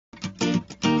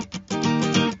We're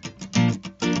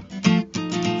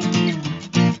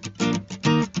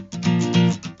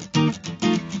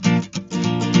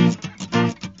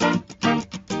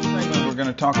going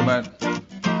to talk about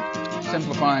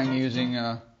simplifying using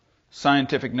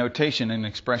scientific notation in an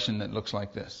expression that looks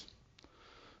like this.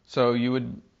 So you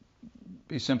would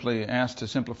be simply asked to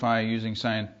simplify using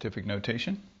scientific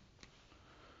notation,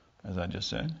 as I just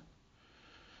said.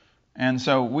 And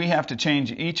so we have to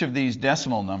change each of these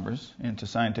decimal numbers into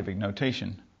scientific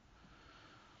notation.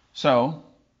 So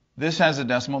this has a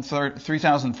decimal,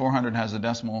 3,400 has a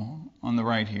decimal on the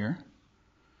right here.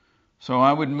 So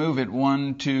I would move it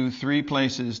 1, 2, 3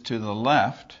 places to the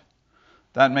left.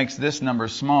 That makes this number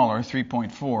smaller,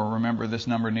 3.4. Remember, this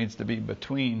number needs to be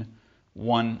between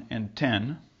 1 and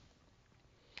 10.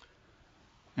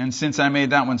 And since I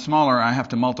made that one smaller, I have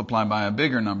to multiply by a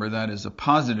bigger number. That is a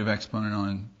positive exponent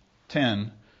on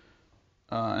 10.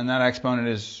 And that exponent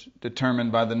is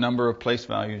determined by the number of place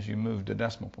values you moved a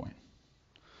decimal point.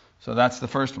 So that's the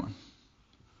first one.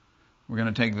 We're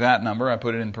going to take that number, I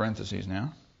put it in parentheses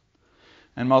now,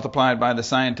 and multiply it by the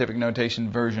scientific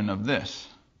notation version of this,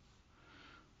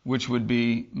 which would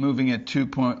be moving it 2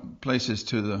 places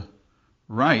to the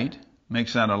right,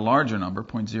 makes that a larger number.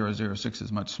 0.006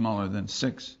 is much smaller than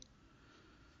 6.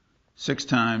 6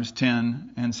 times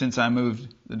 10, and since I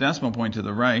moved the decimal point to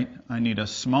the right, I need a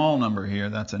small number here.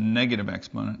 That's a negative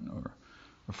exponent, or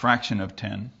a fraction of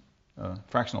 10,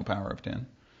 fractional power of 10.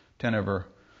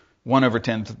 1 over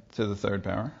 10 to the third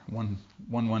power,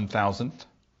 1/1000th.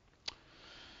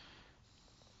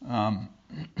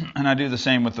 And I do the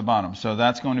same with the bottom. So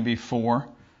that's going to be 4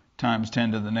 times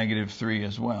 10 to the negative 3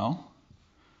 as well.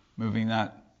 Moving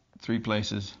that 3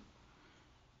 places,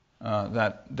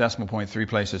 that decimal point 3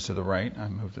 places to the right. I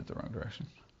moved it the wrong direction.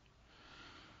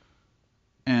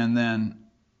 And then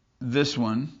this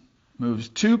one moves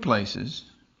 2 places.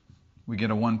 We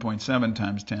get a 1.7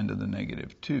 times 10 to the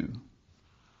negative 2.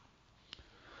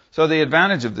 So the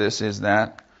advantage of this is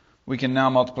that we can now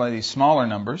multiply these smaller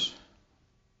numbers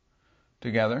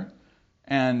together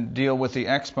and deal with the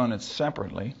exponents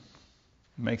separately.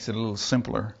 It makes it a little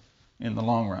simpler in the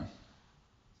long run.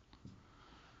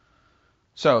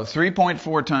 So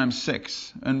 3.4 times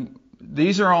 6, and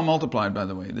these are all multiplied, by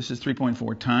the way. This is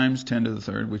 3.4 times 10 to the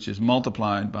third, which is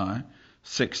multiplied by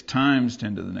 6 times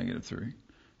 10 to the negative 3.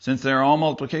 Since they're all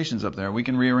multiplications up there, we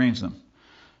can rearrange them.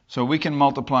 So we can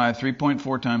multiply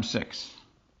 3.4 times 6.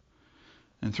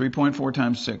 And 3.4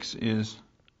 times 6 is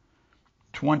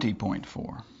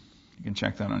 20.4. You can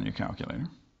check that on your calculator.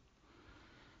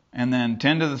 And then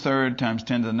 10 to the third times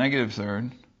 10 to the negative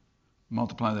third,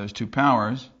 multiply those two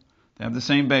powers. They have the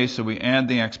same base, so we add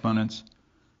the exponents.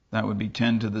 That would be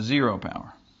 10 to the 0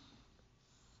 power.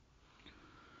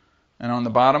 And on the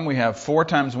bottom we have 4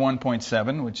 times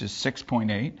 1.7, which is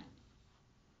 6.8,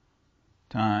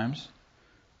 times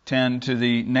 10 to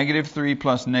the negative 3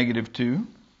 plus negative 2.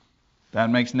 That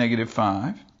makes negative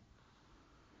 5.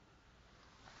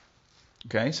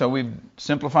 Okay, so we've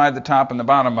simplified the top and the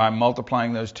bottom by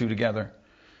multiplying those two together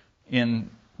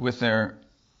with their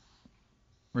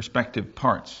respective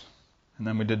parts. And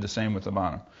then we did the same with the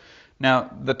bottom.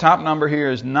 Now, the top number here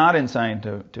is not in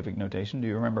scientific notation. Do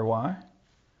you remember why?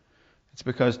 It's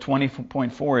because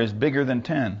 20.4 is bigger than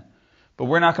 10. But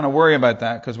we're not going to worry about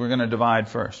that because we're going to divide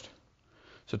first.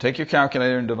 So take your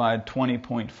calculator and divide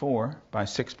 20.4 by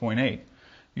 6.8.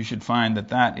 You should find that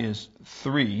that is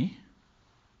 3.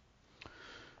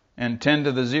 And 10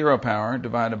 to the 0 power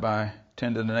divided by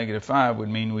 10 to the negative 5 would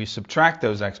mean we subtract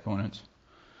those exponents.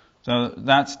 So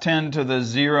that's 10 to the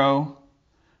 0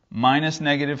 minus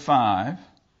negative 5,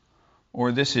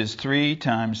 or this is 3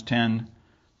 times 10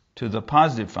 to the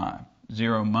positive 5.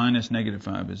 0 minus negative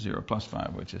 5 is 0 plus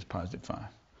 5, which is positive 5.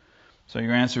 So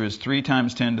your answer is 3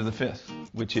 times 10 to the 5th,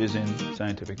 which is in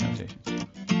scientific notation.